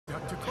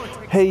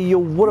Hey yo,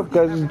 what up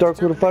guys, it's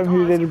darklordoffire here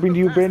today to bring to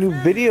you a brand new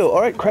video.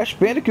 Alright, Crash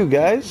Bandicoot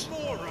guys.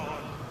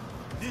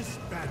 This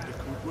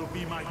Bandicoot will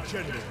be my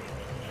general.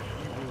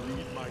 He will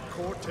lead my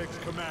Cortex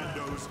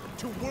commandos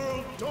to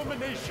world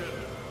domination.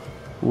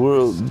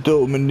 World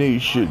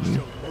domination. I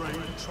shall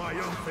reign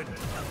triumphant.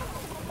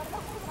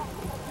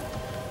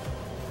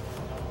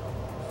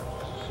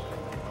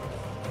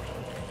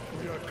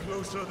 We are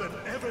closer than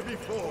ever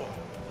before.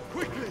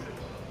 Quickly,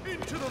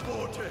 into the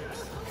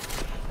vortex.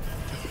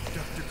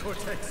 Dr.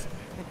 Cortex,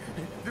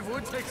 the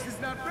vortex is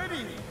not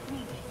ready.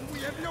 We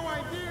have no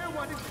idea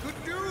what it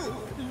could do.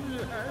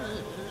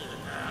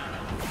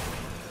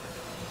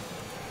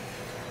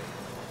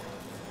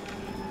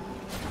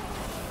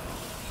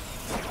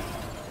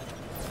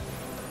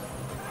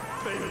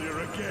 Failure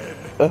again.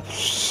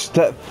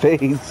 That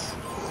face.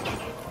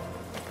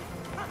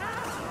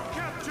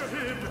 Capture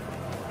him.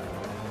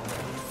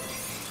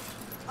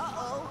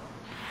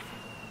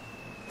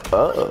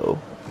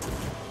 Uh-oh.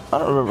 I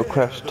don't remember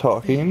Crash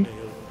talking.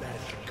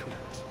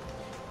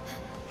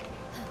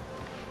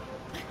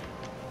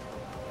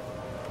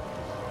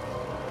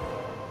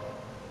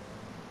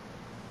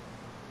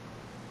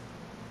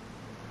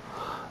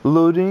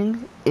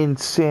 Loading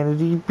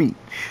Insanity Beach.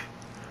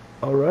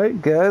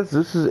 Alright guys,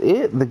 this is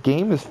it. The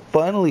game is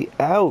finally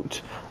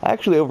out. I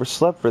actually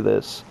overslept for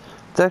this.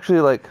 It's actually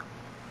like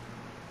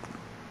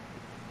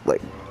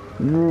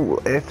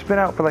it's been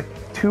out for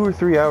like 2 or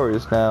 3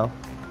 hours now.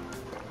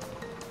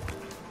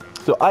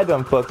 So I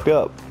done fucked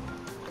up.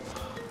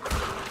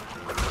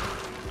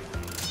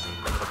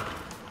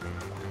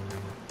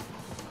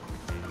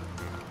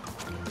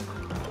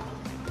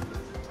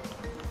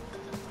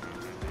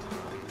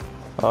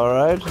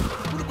 Alright.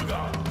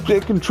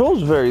 It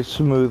controls very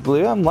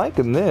smoothly. I'm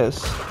liking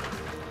this.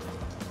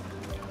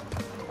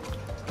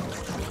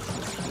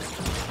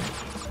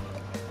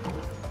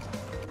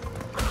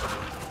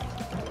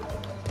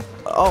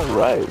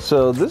 Alright,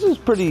 so this is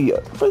pretty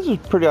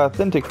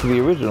authentic to the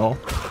original.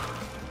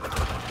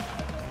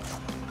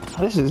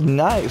 This is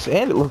nice,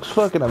 and it looks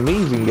fucking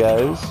amazing,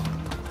 guys.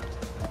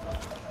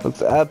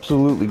 Looks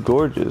absolutely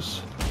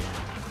gorgeous.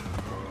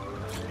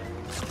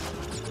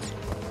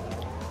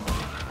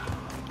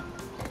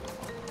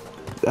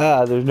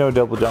 Ah, there's no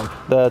double jump.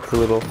 That's a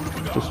little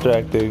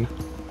distracting.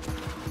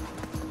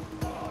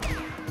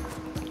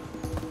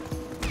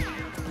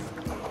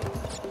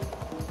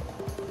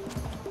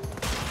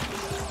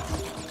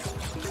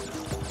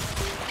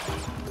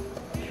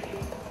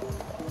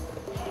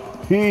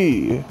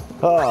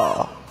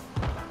 Ah.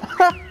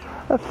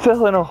 I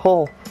fell in a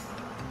hole.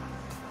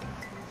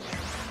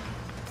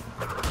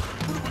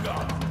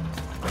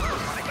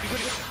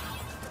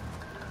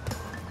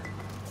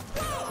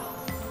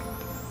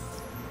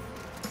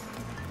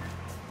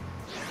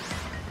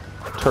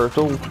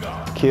 Turtle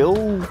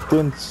kill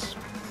then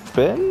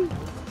spin?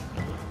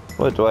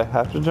 What, do I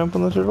have to jump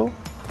on the turtle?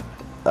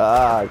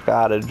 Ah, I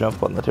gotta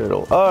jump on the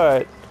turtle.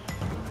 Alright.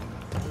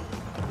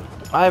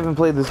 I haven't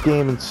played this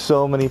game in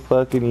so many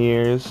fucking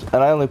years, and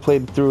I only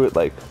played through it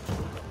like...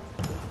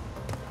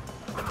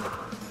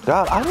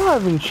 God, I'm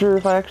not even sure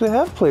if I actually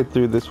have played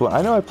through this one.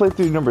 I know I played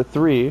through number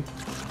 3,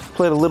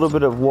 played a little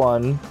bit of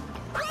 1,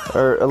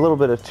 or a little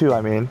bit of 2, I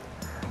mean.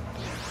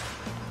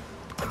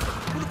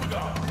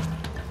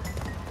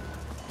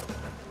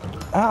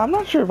 I'm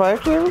not sure if I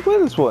actually ever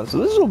played this one, so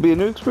this will be a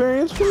new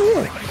experience for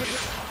me.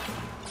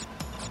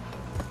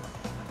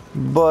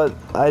 But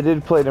I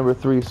did play number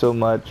 3 so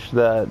much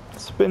that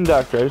Spin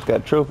Doctor, I just got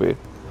a trophy.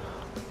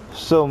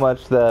 So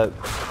much that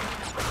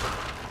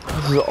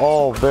this is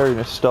all very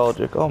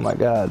nostalgic. Oh my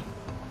god.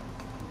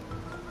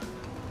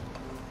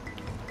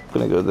 I'm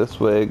gonna go this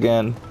way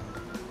again.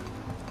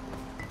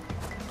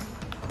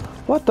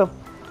 What the?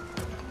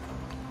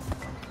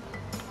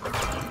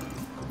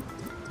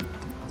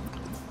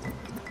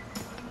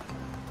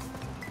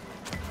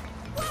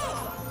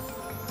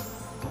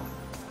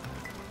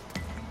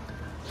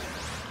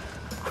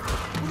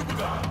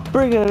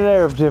 Bringing an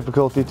air of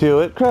difficulty to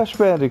it, Crash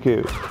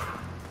Bandicoot.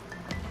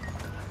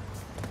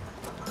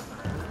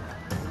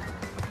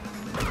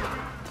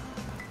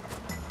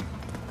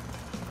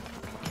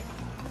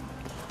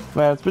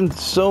 Man, it's been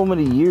so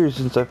many years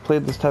since I've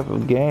played this type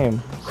of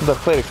game. Since I've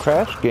played a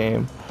Crash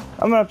game.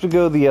 I'm gonna have to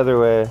go the other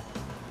way.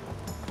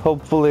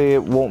 Hopefully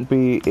it won't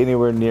be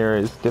anywhere near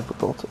as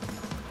difficult.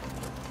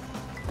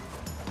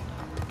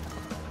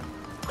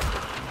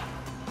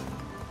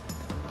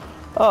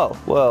 Oh,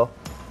 well.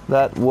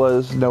 That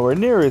was nowhere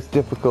near as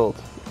difficult,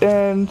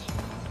 and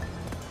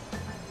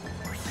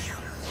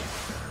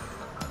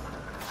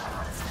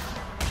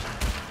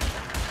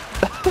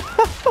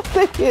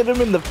they hit him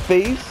in the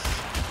face?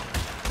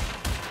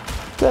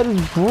 That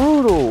is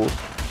brutal.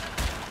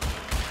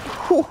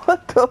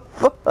 What the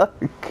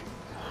fuck?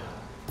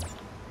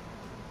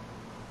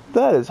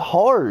 That is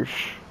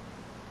harsh.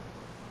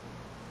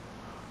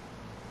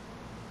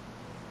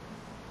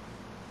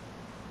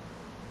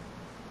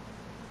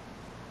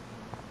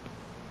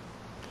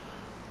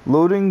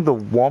 Loading the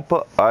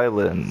Wampa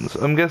Islands.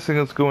 I'm guessing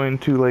it's going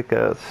to like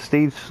a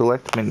stage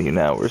select menu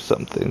now or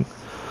something.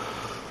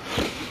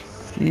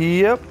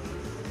 Yep.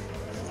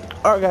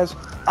 Alright guys,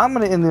 I'm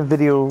going to end the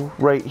video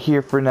right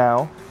here for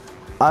now.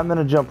 I'm going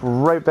to jump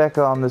right back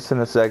on this in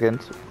a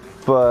second,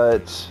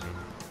 but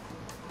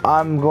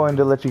I'm going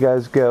to let you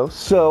guys go.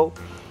 So,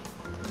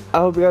 I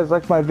hope you guys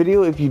liked my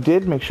video. If you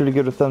did, make sure to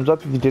give it a thumbs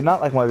up. If you did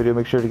not like my video,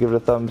 make sure to give it a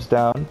thumbs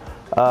down.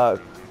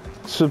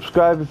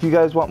 Subscribe if you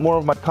guys want more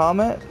of my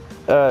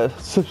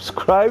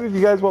subscribe if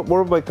you guys want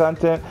more of my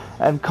content,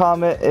 and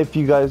comment if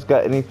you guys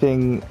got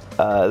anything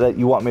that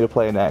you want me to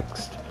play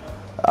next.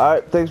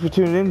 Alright, thanks for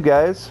tuning in,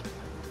 guys.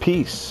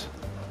 Peace.